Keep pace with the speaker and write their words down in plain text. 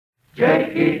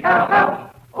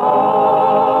J-E-L-L-O.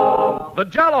 The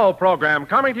Jell-O program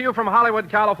coming to you from Hollywood,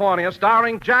 California,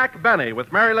 starring Jack Benny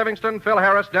with Mary Livingston, Phil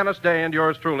Harris, Dennis Day, and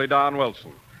yours truly, Don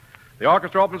Wilson. The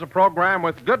orchestra opens the program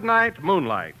with Goodnight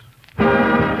Moonlight.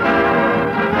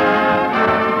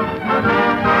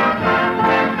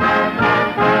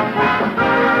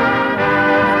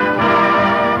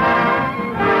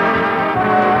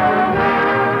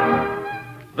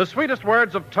 The sweetest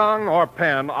words of tongue or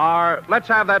pen are, let's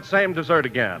have that same dessert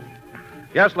again.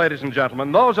 Yes, ladies and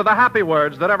gentlemen, those are the happy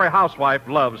words that every housewife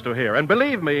loves to hear. And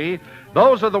believe me,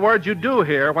 those are the words you do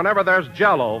hear whenever there's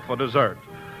Jell-O for dessert.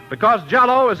 Because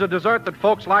Jell-O is a dessert that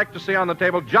folks like to see on the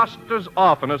table just as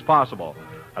often as possible.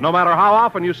 And no matter how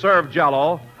often you serve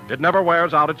Jell-O, it never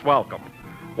wears out its welcome.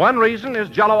 One reason is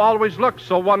Jell-O always looks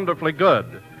so wonderfully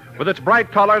good, with its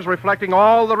bright colors reflecting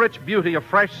all the rich beauty of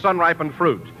fresh, sun-ripened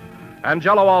fruit. And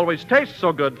Jell-O always tastes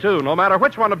so good, too, no matter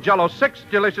which one of Jell-O's 6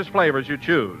 delicious flavors you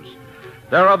choose.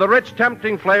 There are the rich,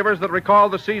 tempting flavors that recall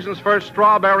the season's first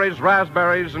strawberries,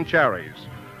 raspberries, and cherries.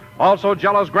 Also,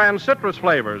 Jell-O's grand citrus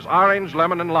flavors, orange,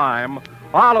 lemon, and lime,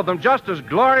 all of them just as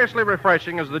gloriously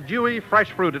refreshing as the dewy, fresh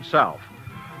fruit itself.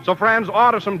 So, friends,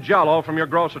 order some Jell-O from your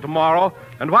grocer tomorrow,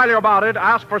 and while you're about it,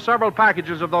 ask for several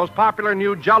packages of those popular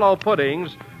new Jell-O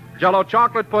puddings, Jell-O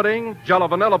chocolate pudding, Jell-O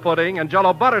vanilla pudding, and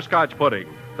Jell-O butterscotch pudding.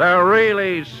 They're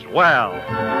really swell.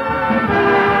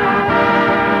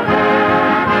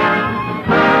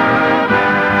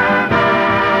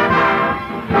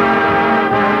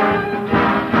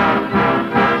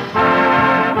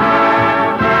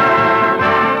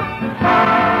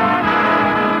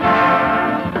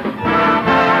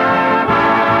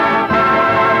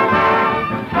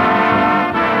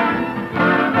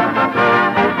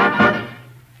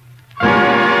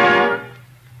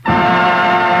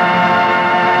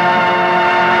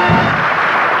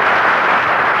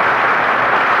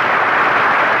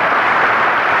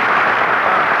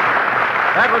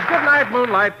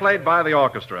 Moonlight, played by the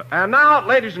orchestra. And now,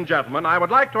 ladies and gentlemen, I would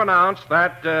like to announce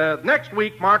that next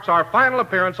week marks our final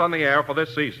appearance on the air for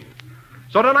this season.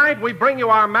 So tonight we bring you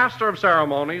our master of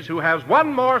ceremonies, who has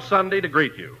one more Sunday to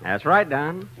greet you. That's right,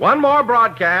 Don. One more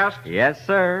broadcast. Yes,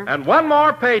 sir. And one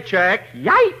more paycheck.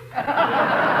 Yipe!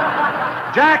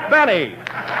 Jack Benny.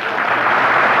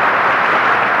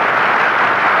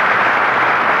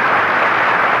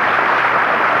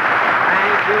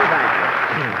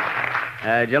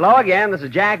 Hello again. This is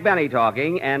Jack Benny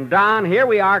talking. And, Don, here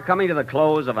we are coming to the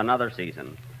close of another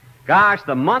season. Gosh,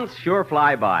 the months sure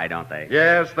fly by, don't they?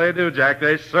 Yes, they do, Jack.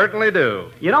 They certainly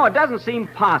do. You know, it doesn't seem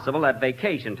possible that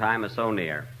vacation time is so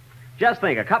near. Just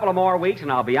think, a couple of more weeks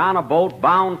and I'll be on a boat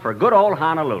bound for good old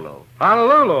Honolulu.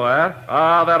 Honolulu, eh?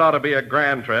 Ah, that ought to be a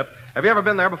grand trip. Have you ever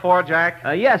been there before, Jack?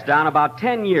 Yes, Don, about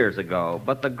 10 years ago.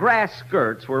 But the grass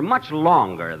skirts were much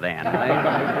longer then.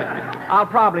 I'll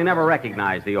probably never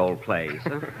recognize the old place.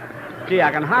 Gee,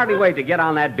 I can hardly wait to get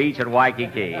on that beach at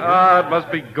Waikiki. Oh, it must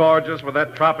be gorgeous with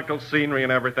that tropical scenery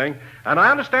and everything. And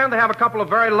I understand they have a couple of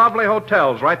very lovely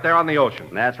hotels right there on the ocean.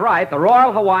 That's right, the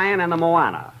Royal Hawaiian and the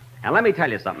Moana. And let me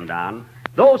tell you something, Don.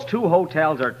 Those two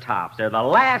hotels are tops. They're the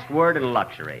last word in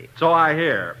luxury. So I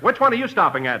hear. Which one are you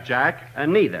stopping at, Jack?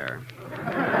 Neither.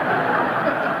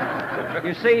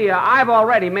 You see, I've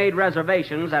already made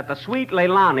reservations at the Sweet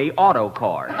Leilani Auto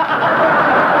Court.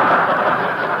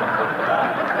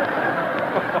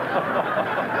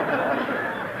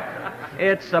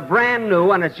 It's brand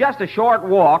new, and it's just a short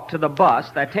walk to the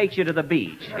bus that takes you to the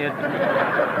beach.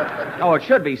 It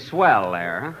should be swell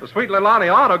there, huh? The Sweet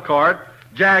Leilani Auto Court?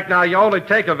 Jack, now, you only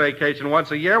take a vacation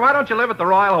once a year. Why don't you live at the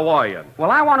Royal Hawaiian?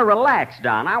 Well, I want to relax,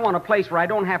 Don. I want a place where I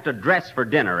don't have to dress for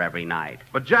dinner every night.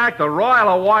 But, Jack, the Royal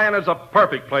Hawaiian is a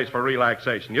perfect place for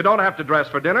relaxation. You don't have to dress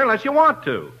for dinner unless you want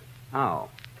to. Oh.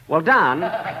 Well, Don,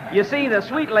 you see, the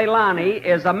Sweet Leilani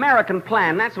is American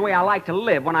plan. That's the way I like to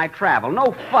live when I travel.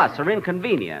 No fuss or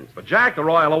inconvenience. But, Jack, the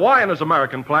Royal Hawaiian is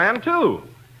American plan, too.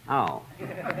 Oh.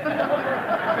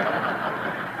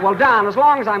 Well, Don, as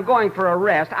long as I'm going for a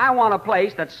rest, I want a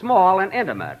place that's small and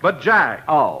intimate. But, Jack...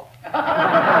 Oh.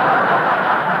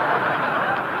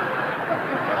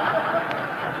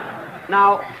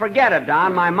 Now, forget it,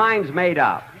 Don. My mind's made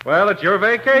up. Well, it's your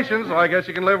vacation, so I guess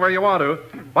you can live where you want to.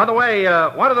 By the way,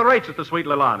 what are the rates at the Sweet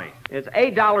Leilani? It's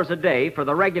 $8 a day for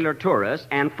the regular tourists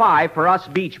and $5 for us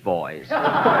beach boys.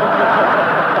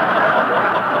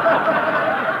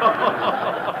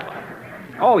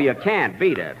 Oh, you can't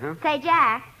beat it, huh? Say,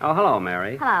 Jack. Oh, hello,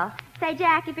 Mary. Hello. Say,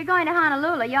 Jack, if you're going to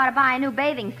Honolulu, you ought to buy a new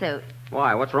bathing suit.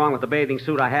 Why? What's wrong with the bathing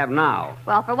suit I have now?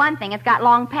 Well, for one thing, it's got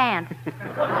long pants.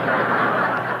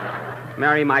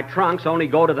 Mary, my trunks only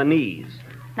go to the knees.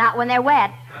 Not when they're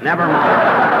wet. Never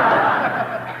mind.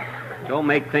 Don't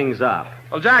make things up.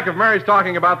 Well, Jack, if Mary's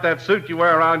talking about that suit you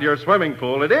wear around your swimming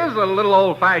pool, it is a little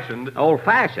old-fashioned.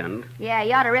 Old-fashioned? Yeah,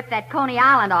 you ought to rip that Coney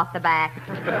Island off the back.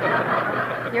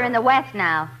 You're in the West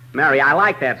now. Mary, I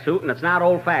like that suit, and it's not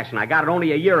old-fashioned. I got it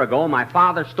only a year ago in my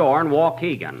father's store in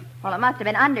Waukegan. Well, it must have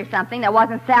been under something that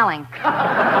wasn't selling.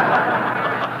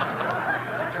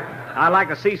 I'd like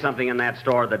to see something in that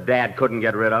store that Dad couldn't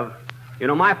get rid of. You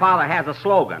know, my father has a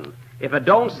slogan. If it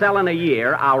don't sell in a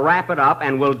year, I'll wrap it up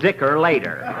and we'll dicker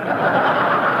later.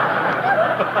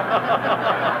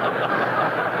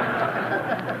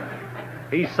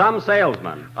 He's some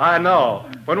salesman. I know.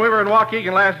 When we were in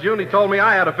Waukegan last June, he told me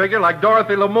I had a figure like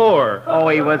Dorothy Lamour. Oh,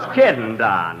 he was kidding,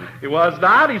 Don. He was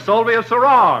not. He sold me a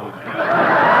sarong.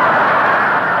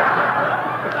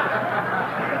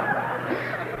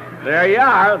 There you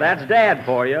are. That's Dad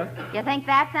for you. You think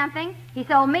that's something? He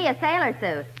sold me a sailor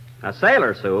suit. A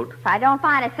sailor suit? If I don't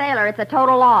find a sailor, it's a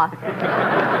total loss.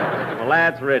 Well,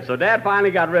 that's rich. So Dad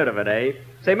finally got rid of it, eh?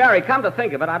 Say, Mary, come to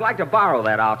think of it, I'd like to borrow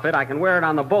that outfit. I can wear it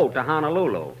on the boat to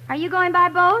Honolulu. Are you going by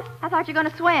boat? I thought you were going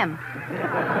to swim.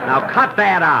 Now, cut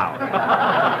that out.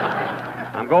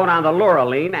 I'm going on the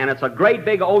Lurleen, and it's a great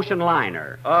big ocean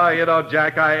liner. Oh, you know,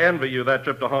 Jack, I envy you that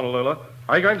trip to Honolulu.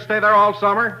 Are you going to stay there all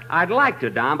summer? I'd like to,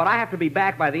 Don, but I have to be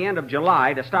back by the end of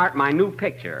July to start my new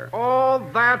picture. Oh,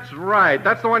 that's right.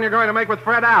 That's the one you're going to make with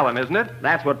Fred Allen, isn't it?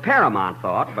 That's what Paramount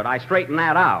thought, but I straightened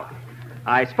that out.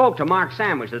 I spoke to Mark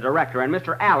Sandwich, the director, and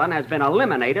Mr. Allen has been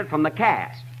eliminated from the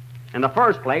cast. In the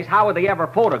first place, how would they ever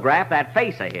photograph that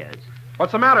face of his?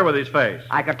 What's the matter with his face?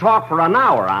 I could talk for an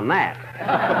hour on that.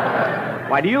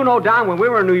 Why, do you know, Don, when we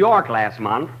were in New York last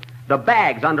month, the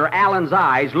bags under Allen's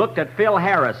eyes looked at Phil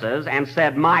Harris's and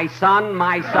said, "My son,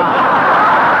 my son."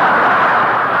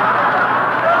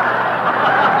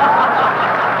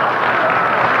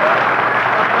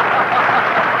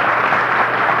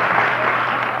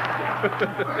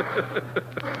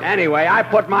 Anyway, I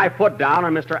put my foot down,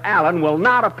 and Mr. Allen will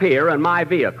not appear in my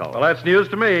vehicle. Well, that's news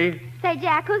to me. Say,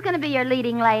 Jack, who's going to be your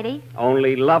leading lady?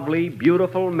 Only lovely,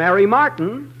 beautiful Mary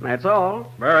Martin. That's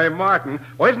all. Mary Martin.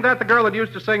 Well, isn't that the girl that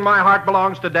used to sing My Heart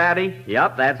Belongs to Daddy?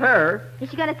 Yep, that's her.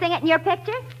 Is she going to sing it in your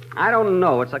picture? I don't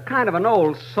know. It's a kind of an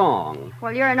old song.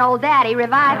 Well, you're an old daddy.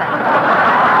 Revive it.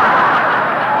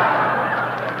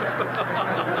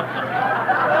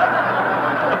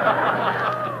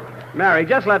 Mary,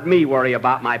 just let me worry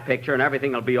about my picture and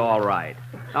everything will be all right.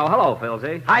 Oh, hello,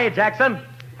 Philsy. Hiya, Jackson.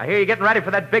 I hear you're getting ready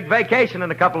for that big vacation in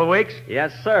a couple of weeks.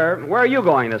 Yes, sir. Where are you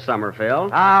going this summer, Phil?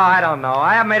 Oh, I don't know.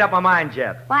 I haven't made up my mind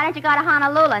yet. Why don't you go to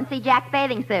Honolulu and see Jack's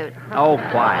bathing suit? Oh,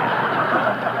 quiet.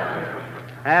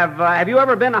 Have you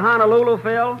ever been to Honolulu,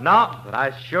 Phil? No, but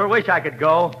I sure wish I could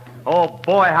go. Oh,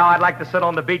 boy, how I'd like to sit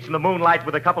on the beach in the moonlight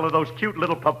with a couple of those cute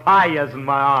little papayas in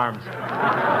my arms.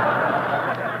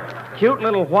 Cute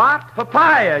little what?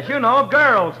 Papayas, you know,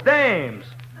 girls, dames.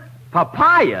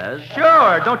 Papayas?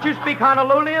 Sure. Don't you speak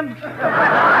Honolulian?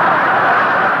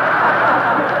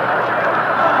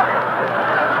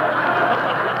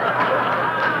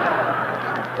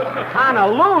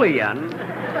 Honolulian?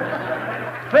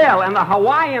 Phil, in the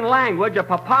Hawaiian language, a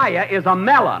papaya is a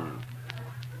melon.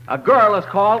 A girl is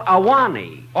called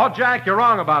Awani. Oh, Jack, you're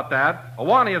wrong about that.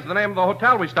 Awani is the name of the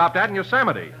hotel we stopped at in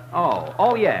Yosemite.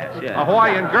 Oh, yes. A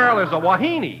Hawaiian girl is a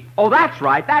wahine. Oh, that's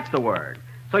right. That's the word.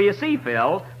 So you see,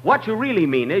 Phil, what you really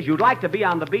mean is you'd like to be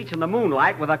on the beach in the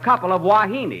moonlight with a couple of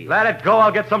wahinis. Let it go.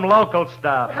 I'll get some local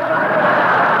stuff.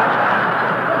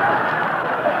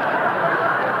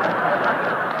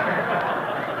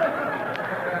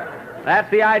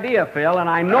 That's the idea, Phil, and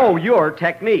I know your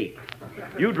technique.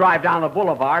 You drive down the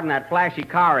boulevard in that flashy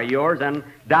car of yours and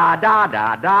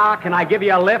da-da-da-da. Can I give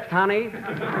you a lift, honey?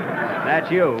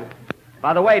 That's you.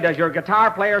 By the way, does your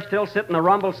guitar player still sit in the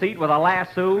rumble seat with a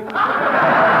lasso?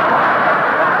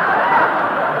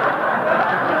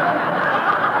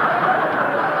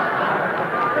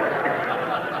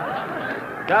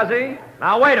 Does he?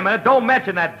 Now, wait a minute. Don't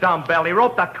mention that dumbbell. He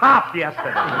roped a cop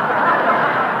yesterday.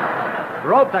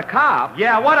 Roped a cop?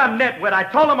 Yeah, what a nitwit. I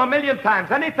told him a million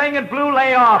times. Anything in blue,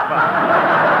 lay off.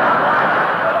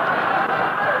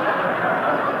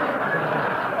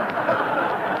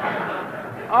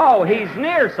 Oh, he's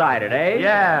nearsighted, eh?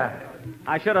 Yeah.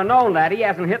 I should have known that. He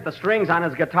hasn't hit the strings on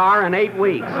his guitar in 8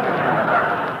 weeks.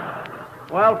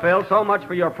 Well, Phil, so much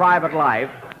for your private life.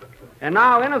 And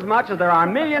now, inasmuch as there are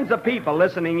millions of people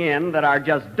listening in that are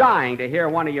just dying to hear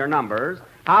one of your numbers,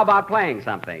 how about playing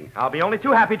something? I'll be only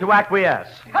too happy to acquiesce.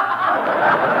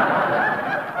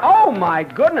 Oh, my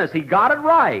goodness, he got it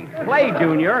right. Play,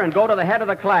 Junior, and go to the head of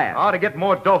the class. I ought to get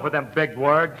more dough for them big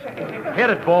words. Hit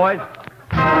it, boys.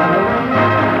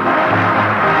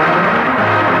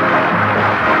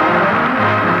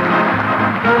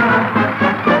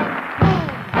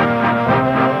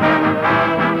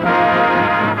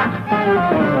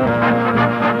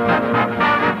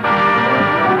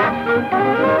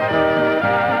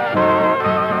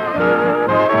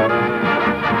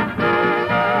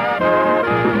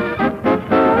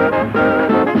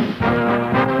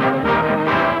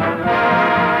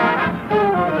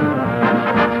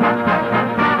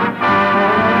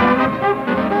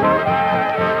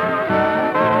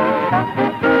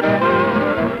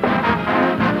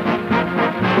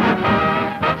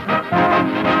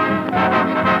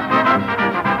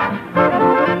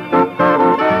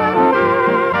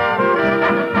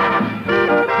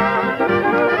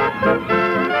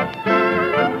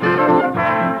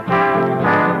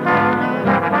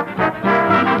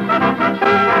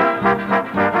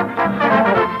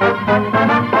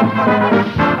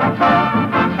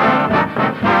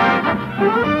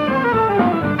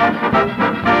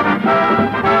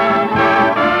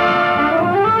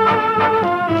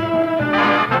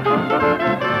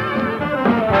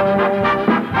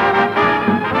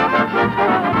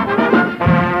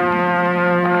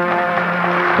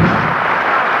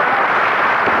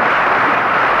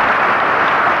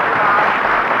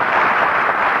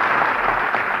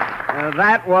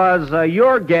 That was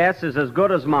Your Guess Is As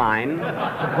Good As Mine,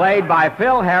 played by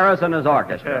Phil Harris and his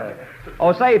orchestra.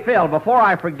 Oh, say, Phil, before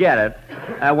I forget it,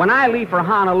 when I leave for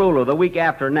Honolulu the week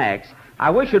after next, I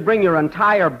wish you'd bring your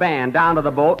entire band down to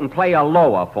the boat and play a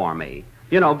loa for me.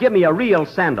 You know, give me a real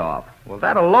send-off. Well,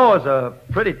 that Aloha's a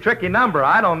pretty tricky number.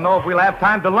 I don't know if we'll have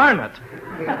time to learn it.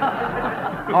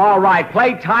 All right,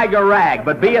 play Tiger Rag,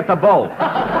 but be at the boat.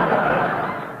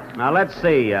 Now, let's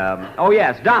see. Oh,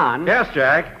 yes, Don. Yes,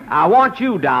 Jack. I want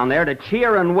you down there to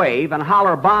cheer and wave and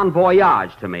holler Bon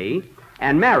Voyage to me.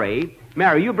 And Mary,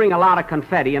 you bring a lot of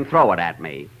confetti and throw it at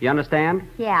me. You understand?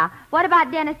 Yeah. What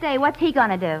about Dennis Day? What's he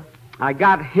gonna do? I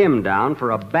got him down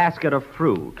for a basket of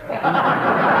fruit.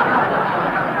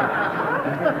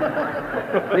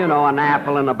 You know, an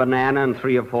apple and a banana and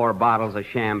 3 or 4 bottles of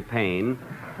champagne.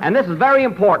 And this is very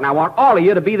important. I want all of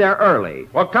you to be there early.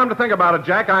 Well, come to think about it,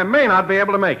 Jack, I may not be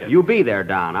able to make it. You be there,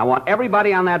 Don. I want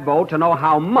everybody on that boat to know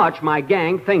how much my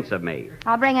gang thinks of me.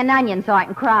 I'll bring an onion so I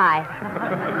can cry.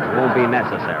 It won't be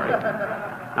necessary.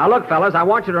 Now, look, fellas, I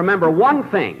want you to remember one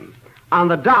thing. On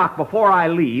the dock, before I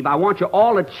leave, I want you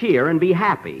all to cheer and be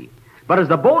happy. But as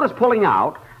the boat is pulling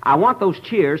out, I want those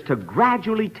cheers to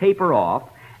gradually taper off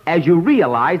as you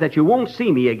realize that you won't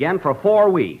see me again for 4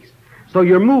 weeks. So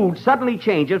your mood suddenly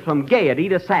changes from gaiety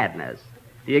to sadness.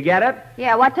 Do you get it?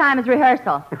 Yeah, what time is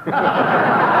rehearsal?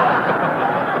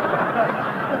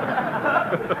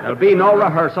 There'll be no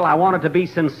rehearsal. I want it to be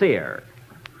sincere.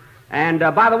 And,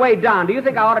 by the way, Don, do you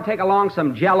think I ought to take along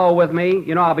some Jell-O with me?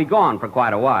 You know, I'll be gone for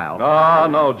quite a while. Oh,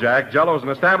 no, Jack. Jell-O's an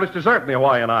established dessert in the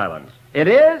Hawaiian Islands. It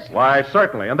is? Why,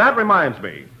 certainly. And that reminds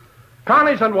me.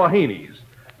 Connie's and Wahini's.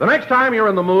 The next time you're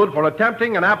in the mood for a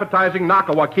tempting and appetizing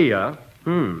nakawakia,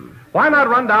 why not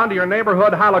run down to your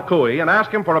neighborhood halakui and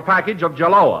ask him for a package of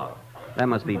Jell-O? That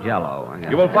must be Jell-O.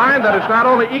 You will find that it's not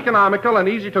only economical and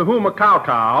easy to huma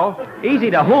cow. Easy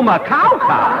to huma cow.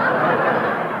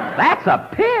 That's a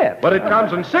pip. But it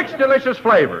comes in 6 delicious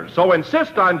flavors, so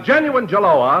insist on genuine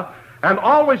Jell-O and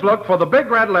always look for the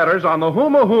big red letters on the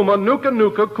huma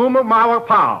nuka kuma mawa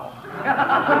pow.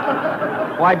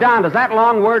 Why, Don, does that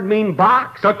long word mean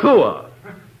box? Kakua.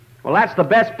 Well, that's the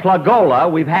best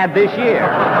plugola we've had this year.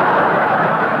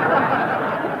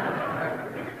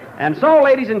 And so,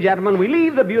 ladies and gentlemen, we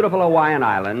leave the beautiful Hawaiian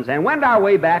Islands and wend our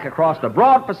way back across the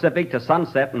broad Pacific to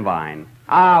Sunset and Vine.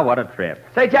 Ah, what a trip.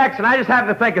 Say, Jackson, I just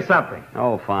happened to think of something.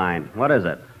 Oh, fine. What is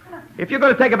it? If you're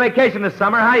going to take a vacation this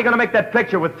summer, how are you going to make that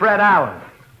picture with Fred Allen?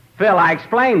 Phil, I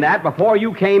explained that before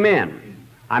you came in.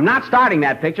 I'm not starting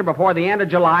that picture before the end of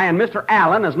July, and Mr.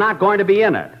 Allen is not going to be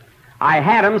in it. I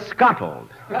had him scuttled.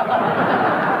 Well,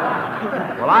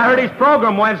 I heard his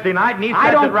program Wednesday night, and he said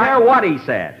I don't that right... care what he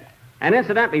said. And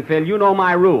incidentally, Phil, you know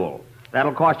my rule.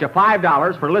 That'll cost you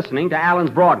 $5 for listening to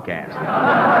Allen's broadcast.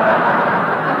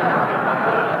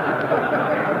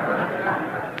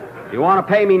 You want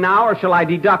to pay me now, or shall I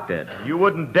deduct it? You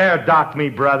wouldn't dare dock me,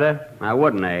 brother. I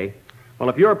wouldn't, eh? Well,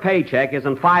 if your paycheck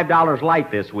isn't $5 light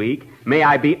this week, may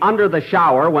I be under the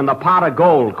shower when the pot of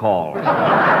gold calls.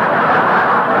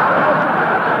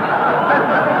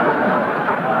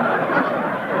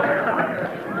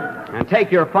 And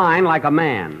take your fine like a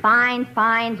man.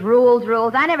 Fines,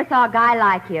 rules. I never saw a guy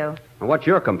like you. What's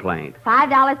your complaint?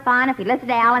 $5 fine if you listen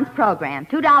to Alan's program.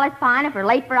 $2 fine if you're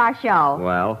late for our show.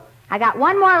 Well? I got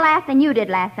one more laugh than you did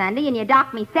last Sunday, and you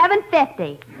docked me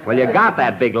 $7.50. Well, you got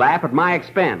that big laugh at my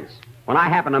expense. When I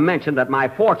happened to mention that my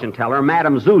fortune teller,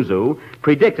 Madame Zuzu,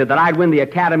 predicted that I'd win the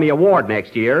Academy Award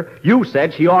next year, you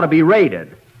said she ought to be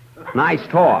rated. Nice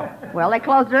talk. Well, they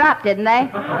closed her up, didn't they?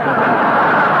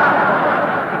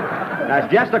 That's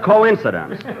just a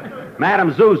coincidence.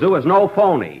 Madame Zuzu is no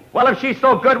phony. Well, if she's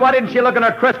so good, why didn't she look in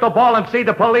her crystal ball and see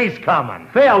the police coming?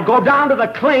 Phil, go down to the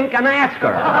clink and ask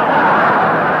her.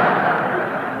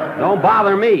 Don't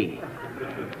bother me.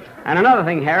 And another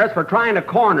thing, Harris, for trying to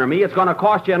corner me, it's going to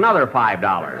cost you another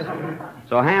 $5.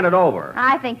 So hand it over.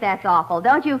 I think that's awful.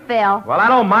 Don't you, Phil? Well, I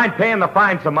don't mind paying the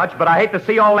fine so much, but I hate to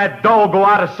see all that dough go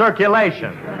out of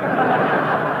circulation.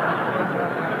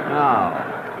 Oh.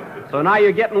 So now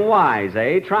you're getting wise,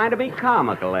 eh? Trying to be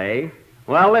comical, eh?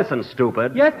 Well, listen,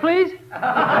 stupid. Yes, please?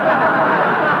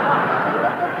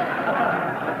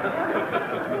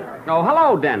 Oh,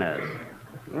 hello, Dennis.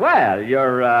 Well,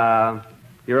 you're a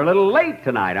little late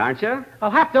tonight, aren't you? I'll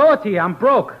have to owe it to you. I'm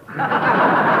broke.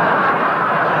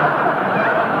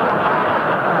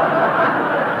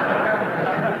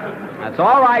 That's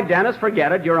all right, Dennis.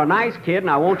 Forget it. You're a nice kid, and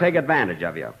I won't take advantage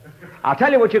of you. I'll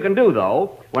tell you what you can do,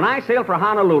 though. When I sail for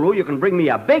Honolulu, you can bring me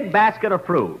a big basket of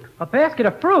fruit. A basket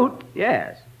of fruit?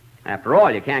 Yes. After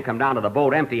all, you can't come down to the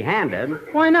boat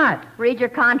empty-handed. Why not? Read your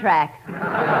contract.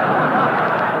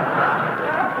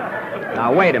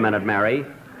 Now, wait a minute, Mary.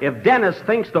 If Dennis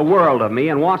thinks the world of me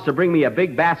and wants to bring me a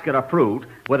big basket of fruit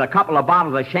with a couple of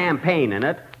bottles of champagne in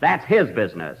it, that's his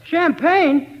business.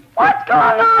 Champagne? What's going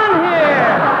on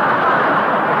here?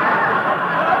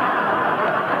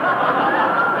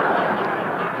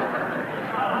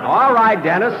 All right,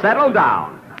 Dennis, settle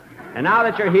down. And now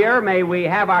that you're here, may we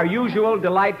have our usual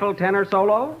delightful tenor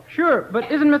solo? Sure,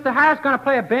 but isn't Mr. Harris going to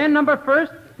play a band number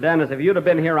first? Dennis, if you'd have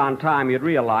been here on time, you'd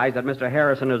realize that Mr.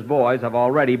 Harris and his boys have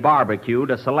already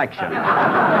barbecued a selection.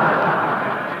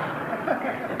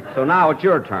 So now it's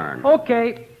your turn.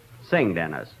 Okay. Sing,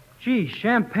 Dennis. Gee,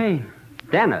 champagne.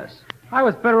 Dennis. I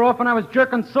was better off when I was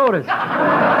jerking sodas.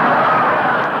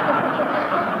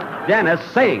 Dennis,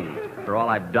 sing. For all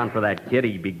I've done for that kid,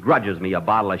 he begrudges me a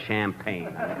bottle of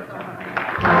champagne.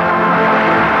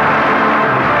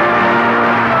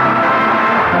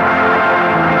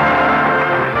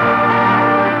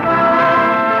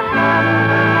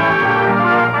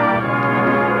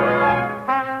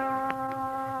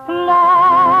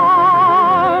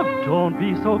 Love, don't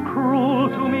be so cruel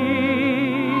to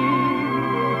me.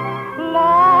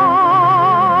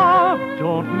 Love,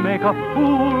 don't make a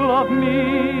fool of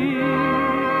me.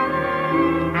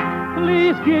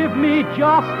 Please give me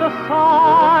just a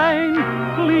sign.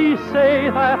 Please say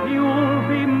that you'll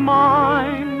be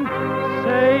mine.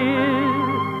 Say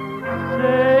it,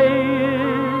 say it,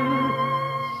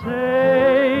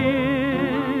 say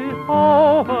it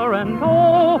over and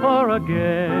over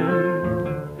again.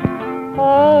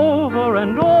 Over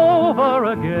and over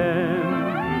again.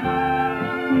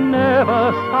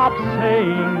 Never stop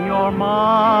saying you're mine.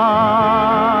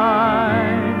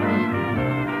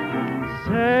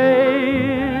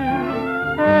 Say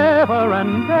ever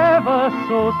and ever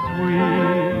so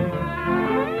sweet,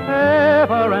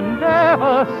 ever and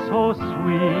ever so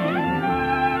sweet,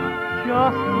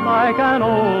 just like an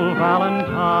old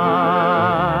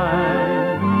Valentine.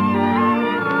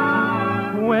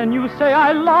 When you say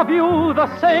I love you, the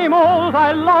same old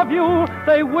I love you,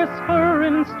 they whisper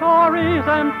in stories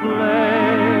and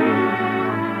plays.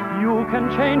 You can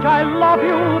change I love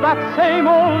you, that same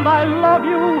old I love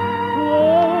you,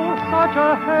 oh, such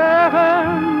a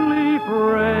heavenly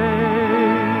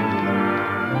phrase.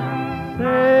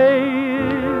 Say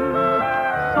it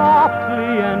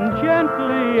softly and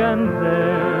gently and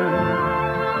then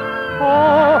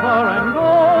over and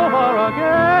over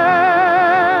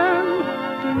again.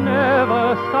 Never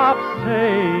stop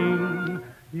saying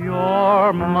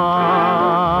you're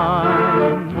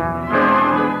mine.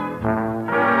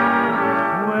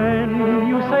 When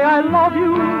you say I love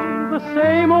you, the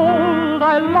same old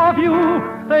I love you,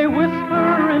 they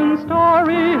whisper in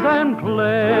stories and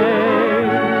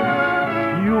plays.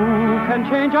 You can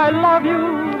change I love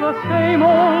you, the same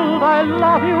old I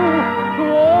love you,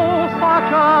 oh,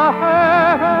 such a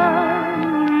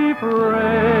heavenly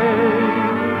phrase.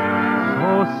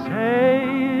 So say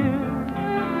it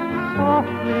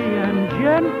softly and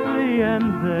gently and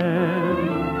then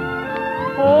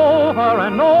over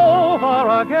and over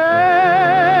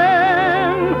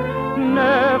again.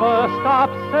 Never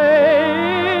stop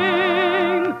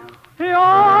saying you're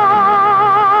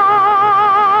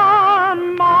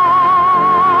mine.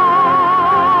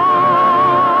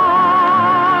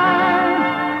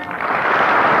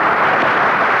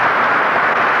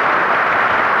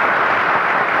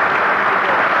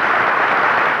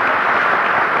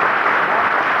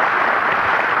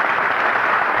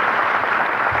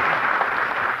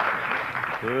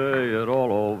 Say it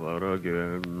all over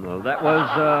again. That was,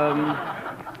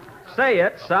 Say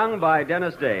It, sung by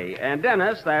Dennis Day. And,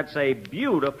 Dennis, that's a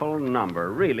beautiful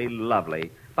number. Really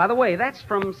lovely. By the way, that's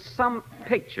from some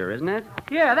picture, isn't it?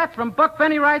 Yeah, that's from Buck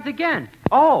Benny Rides Again.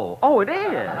 Oh, it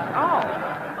is.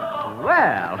 Oh.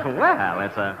 Well,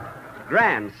 it's a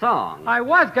grand song. I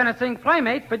was going to sing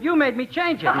Playmates, but you made me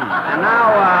change it.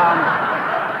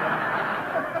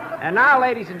 And now,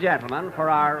 ladies and gentlemen, for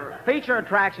our feature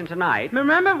attraction tonight...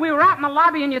 Remember, we were out in the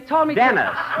lobby and you told me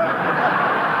Dennis.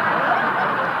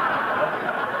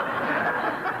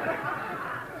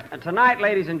 And tonight,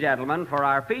 ladies and gentlemen, for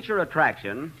our feature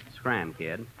attraction... Scram,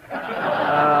 kid. For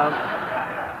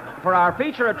our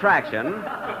feature attraction...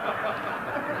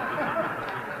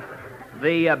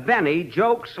 The Benny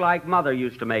Jokes Like Mother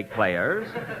Used to Make players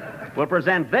will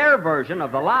present their version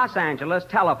of the Los Angeles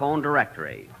telephone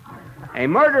directory. A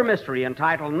murder mystery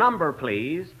entitled Number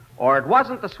Please, or It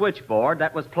Wasn't the Switchboard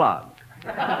That Was Plugged.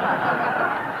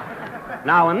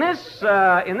 Now, in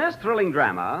this thrilling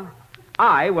drama,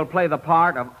 I will play the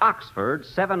part of Oxford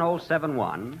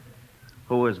 7071,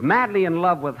 who is madly in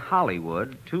love with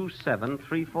Hollywood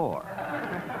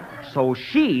 2734. So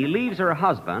she leaves her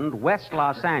husband, West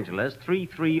Los Angeles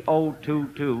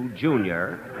 33022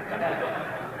 Jr.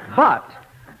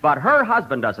 But her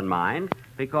husband doesn't mind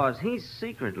because he's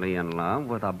secretly in love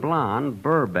with a blonde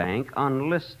Burbank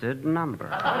unlisted number.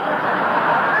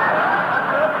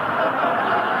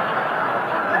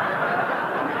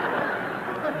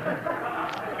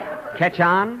 Catch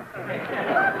on?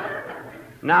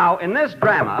 Now, in this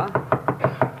drama,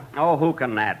 who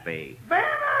can that be? Van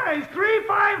Nuys,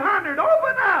 3,500.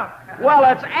 Open up. Well,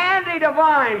 it's Andy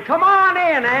Devine. Come on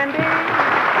in, Andy.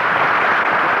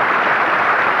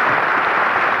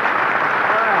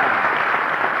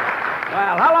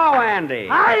 Well, hello, Andy.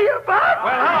 Hiya, Buck.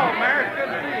 Well, hello, Mayor. It's good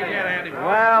to see you again, Andy.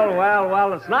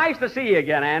 Well, it's nice to see you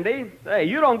again, Andy. Hey,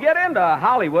 you don't get into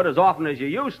Hollywood as often as you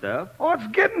used to. Oh, it's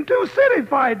getting too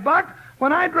cityfied, Buck.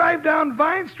 When I drive down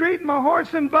Vine Street in my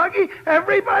horse and buggy,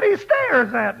 everybody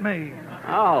stares at me.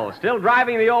 Oh, still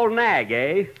driving the old nag,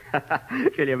 eh?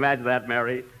 Can you imagine that,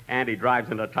 Mary? Andy drives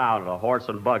into town in a horse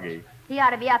and buggy. He ought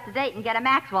to be up to date and get a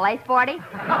Maxwell, eh, Sporty?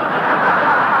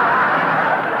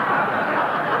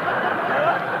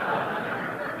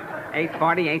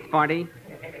 840.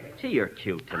 Gee, you're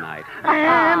cute tonight.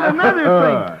 And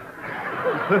another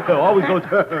thing. Always goes.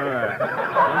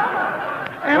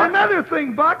 And another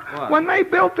thing, Buck. What? When they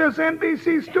built this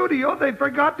NBC studio, they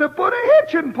forgot to put a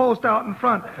hitching post out in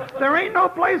front. There ain't no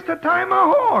place to tie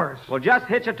my horse. Well, just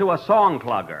hitch it to a song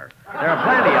plugger. There are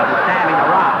plenty of them standing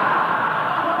around.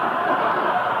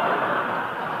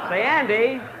 Say,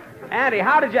 Andy,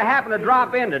 how did you happen to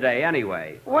drop in today,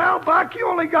 anyway? Well, Buck, you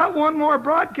only got one more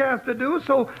broadcast to do,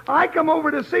 so I come over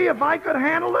to see if I could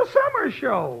handle the summer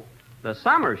show. The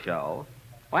summer show?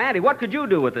 Well, Andy, what could you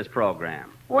do with this program?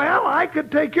 Well, I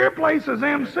could take your place as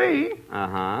MC.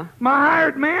 Uh-huh. My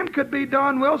hired man could be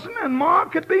Don Wilson, and Ma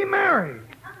could be Mary.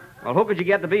 Well, who could you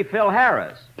get to be Phil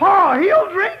Harris? Pa, he'll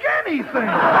drink anything.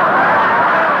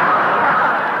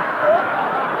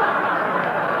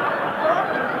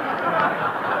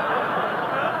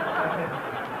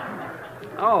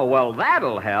 Oh, well,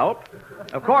 that'll help.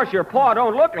 Of course, your paw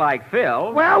don't look like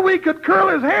Phil. Well, we could curl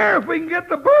his hair if we can get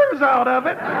the burrs out of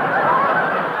it.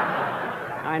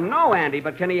 I know, Andy,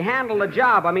 but can he handle the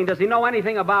job? I mean, does he know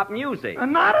anything about music?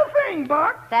 Not a thing,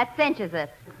 Buck. That cinches it.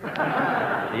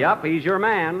 Yup, he's your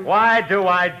man. Why do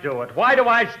I do it? Why do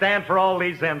I stand for all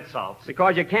these insults?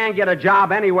 Because you can't get a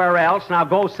job anywhere else. Now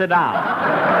go sit down.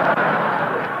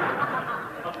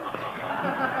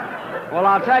 Well,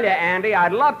 I'll tell you, Andy,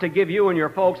 I'd love to give you and your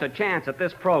folks a chance at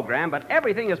this program, but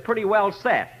everything is pretty well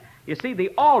set. You see, the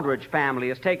Aldrich family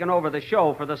has taken over the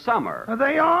show for the summer.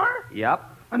 They are? Yep.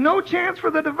 No chance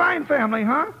for the Devine family,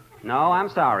 huh? No, I'm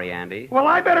sorry, Andy. Well,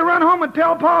 I better run home and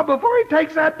tell Pa before he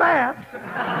takes that bath.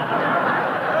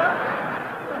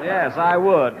 Yes, I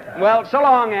would. Well, so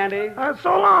long, Andy.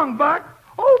 So long, Buck.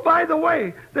 Oh, by the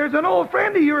way, there's an old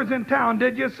friend of yours in town.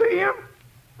 Did you see him?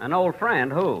 An old friend,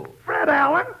 who? Fred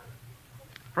Allen.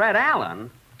 Fred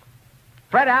Allen?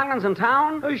 Fred Allen's in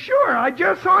town? Sure, I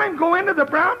just saw him go into the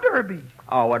Brown Derby.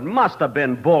 Oh, it must have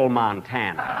been Bull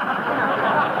Montana.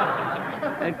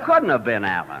 It couldn't have been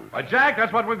Allen. Well, Jack,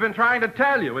 that's what we've been trying to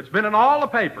tell you. It's been in all the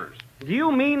papers. Do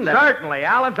you mean that... Certainly.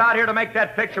 Alan's out here to make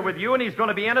that picture with you, and he's going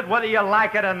to be in it whether you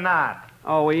like it or not.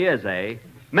 Oh, he is, eh?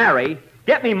 Mary,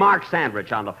 get me Mark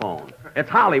Sandrich on the phone. It's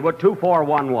Hollywood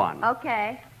 2411.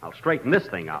 Okay. I'll straighten this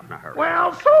thing out in a hurry.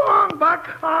 Well, so long, Buck.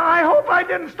 I hope I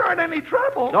didn't start any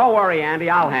trouble. Don't worry, Andy.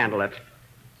 I'll handle it.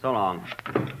 So long.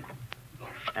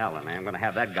 Allen, I'm going to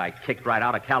have that guy kicked right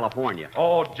out of California.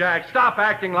 Oh, Jack, stop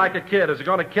acting like a kid. Is it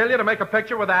going to kill you to make a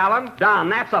picture with Alan? Don,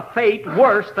 that's a fate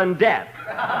worse than death.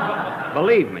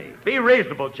 Believe me. Be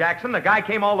reasonable, Jackson. The guy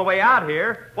came all the way out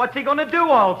here. What's he going to do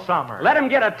all summer? Let him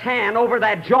get a tan over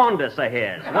that jaundice of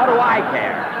his. What do I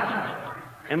care?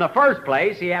 In the first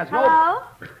place, he has no... Hello?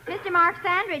 Mr. Mark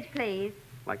Sandridge, please.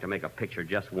 I'd like to make a picture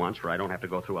just once where I don't have to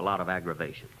go through a lot of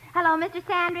aggravation. Hello, Mr.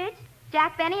 Sandridge.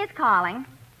 Jack Benny is calling.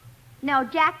 No,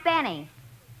 Jack Benny.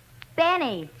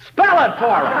 Benny. Spell it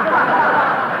for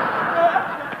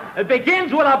him. It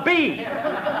begins with a B.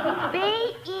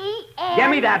 B-E-N. Give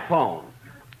me that phone.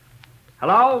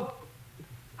 Hello?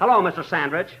 Hello, Mr.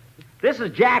 Sandrich. This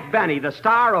is Jack Benny, the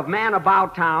star of Man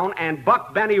About Town and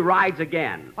Buck Benny Rides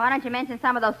Again. Why don't you mention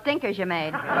some of those stinkers you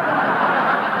made?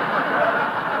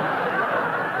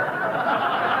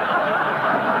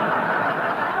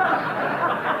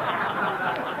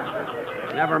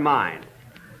 Never mind.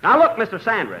 Now, look, Mr.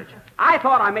 Sandrich, I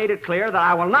thought I made it clear that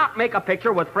I will not make a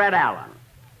picture with Fred Allen.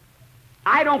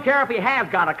 I don't care if he has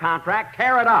got a contract.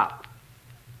 Tear it up.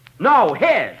 No,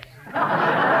 his.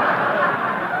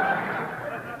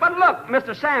 But look,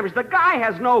 Mr. Sandwich, the guy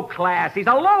has no class. He's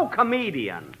a low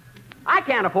comedian. I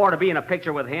can't afford to be in a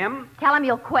picture with him. Tell him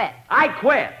you'll quit. I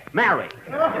quit. Mary.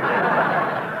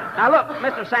 Now, look,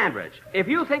 Mr. Sandwich, if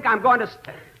you think I'm going to...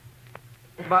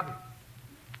 But...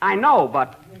 I know,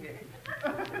 but...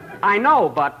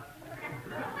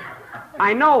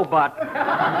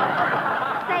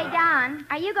 Say, Don,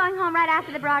 are you going home right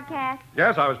after the broadcast?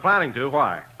 Yes, I was planning to.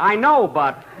 Why? I know,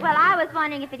 but... Well, I was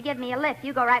wondering if you'd give me a lift.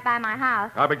 You go right by my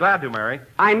house. I'll be glad to, Mary.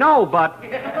 I know, but...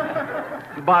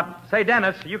 Say,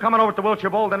 Dennis, you coming over to Wilshire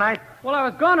Bowl tonight? Well, I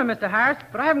was going to, Mr. Harris,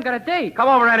 but I haven't got a date. Come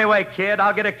over anyway, kid.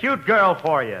 I'll get a cute girl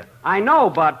for you. I know,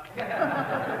 but...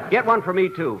 Get one for me,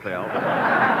 too, Phil.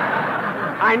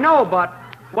 I know, but...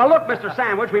 Well, look, Mr.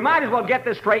 Sandwich, we might as well get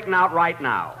this straightened out right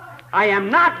now. I am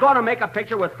not going to make a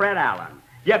picture with Fred Allen.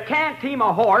 You can't team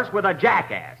a horse with a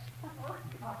jackass.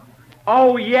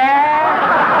 Oh,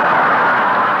 yeah?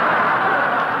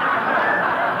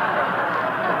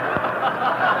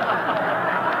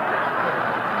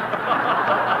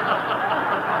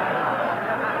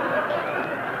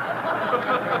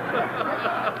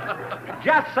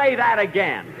 Just say that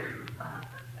again.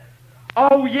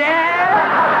 Oh,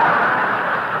 yeah?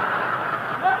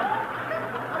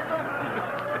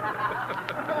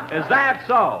 Is that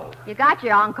so? You got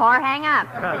your encore. Hang up.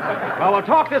 Well, we'll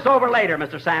talk this over later,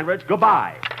 Mr. Sandwich.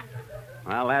 Goodbye.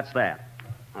 Well, that's that.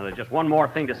 Now, there's just one more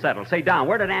thing to settle. Say, Don,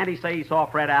 where did Andy say he saw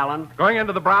Fred Allen? Going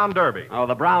into the Brown Derby. Oh,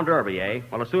 the Brown Derby, eh?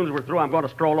 Well, as soon as we're through, I'm going to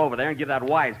stroll over there and give that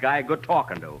wise guy a good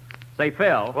talking to. Say,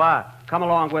 Phil. What? Come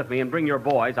along with me and bring your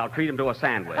boys. I'll treat them to a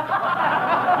sandwich.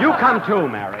 You come too,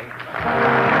 Mary.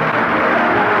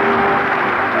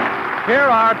 Here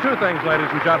are two things, ladies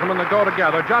and gentlemen, that go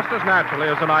together just as naturally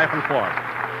as a knife and fork.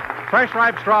 Fresh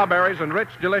ripe strawberries and rich,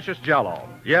 delicious Jell-O.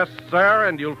 Yes, sir,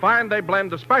 and you'll find they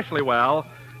blend especially well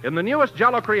in the newest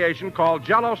Jell-O creation called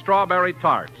Jell-O Strawberry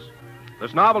Tarts.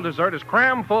 This novel dessert is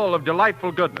cram full of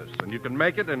delightful goodness, and you can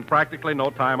make it in practically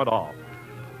no time at all.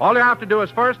 All you have to do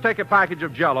is first take a package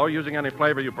of Jell-O, using any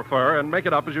flavor you prefer, and make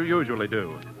it up as you usually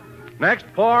do. Next,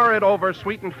 pour it over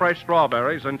sweetened fresh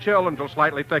strawberries and chill until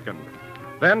slightly thickened.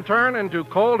 Then turn into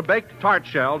cold-baked tart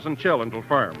shells and chill until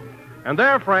firm. And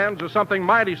there, friends, is something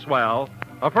mighty swell,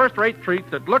 a first-rate treat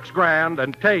that looks grand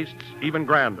and tastes even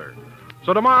grander.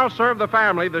 So tomorrow, serve the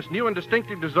family this new and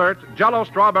distinctive dessert, Jell-O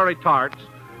Strawberry Tarts,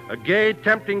 a gay,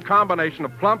 tempting combination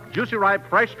of plump, juicy, ripe,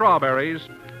 fresh strawberries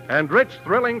and rich,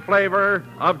 thrilling flavor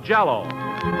of Jell-O.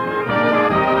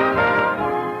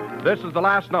 This is the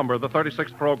last number of the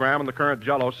 36th program in the current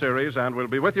Jell-O series, and we'll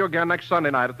be with you again next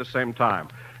Sunday night at the same time.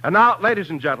 And now, ladies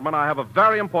and gentlemen, I have a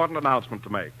very important announcement to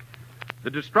make. The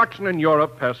destruction in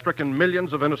Europe has stricken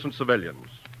millions of innocent civilians.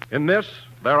 In this,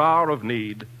 their hour of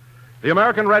need, the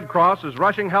American Red Cross is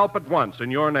rushing help at once in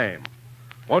your name.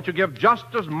 Won't you give just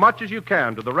as much as you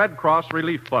can to the Red Cross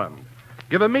Relief Fund?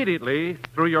 Give immediately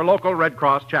through your local Red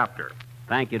Cross chapter.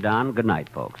 Thank you, Don. Good night,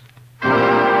 folks. This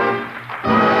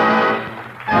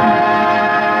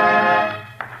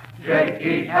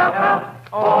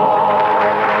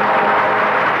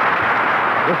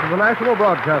is the National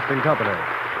Broadcasting Company.